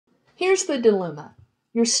Here's the dilemma.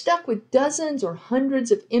 You're stuck with dozens or hundreds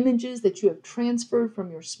of images that you have transferred from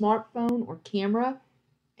your smartphone or camera,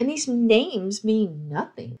 and these names mean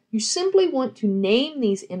nothing. You simply want to name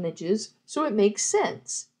these images so it makes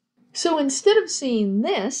sense. So instead of seeing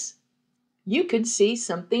this, you could see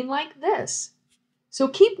something like this. So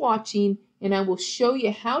keep watching and I will show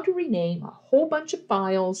you how to rename a whole bunch of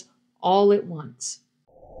files all at once.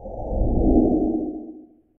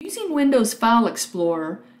 Using Windows File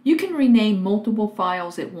Explorer, you can rename multiple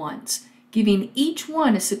files at once, giving each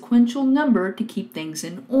one a sequential number to keep things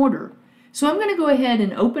in order. So I'm going to go ahead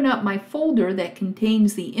and open up my folder that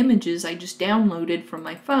contains the images I just downloaded from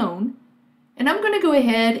my phone. And I'm going to go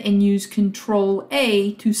ahead and use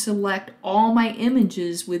Control-A to select all my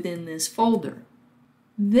images within this folder.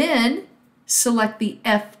 Then select the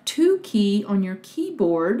F2 key on your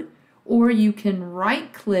keyboard, or you can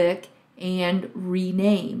right-click and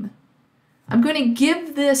rename. I'm going to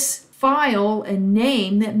give this file a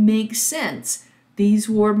name that makes sense. These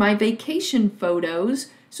were my vacation photos,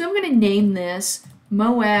 so I'm going to name this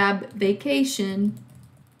Moab Vacation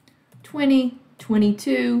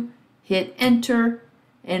 2022. Hit enter,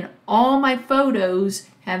 and all my photos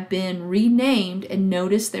have been renamed, and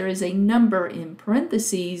notice there is a number in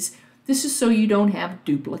parentheses. This is so you don't have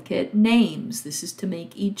duplicate names. This is to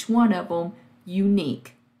make each one of them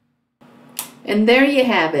unique. And there you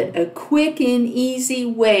have it, a quick and easy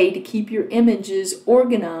way to keep your images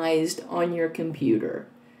organized on your computer.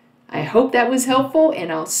 I hope that was helpful,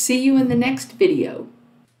 and I'll see you in the next video.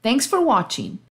 Thanks for watching.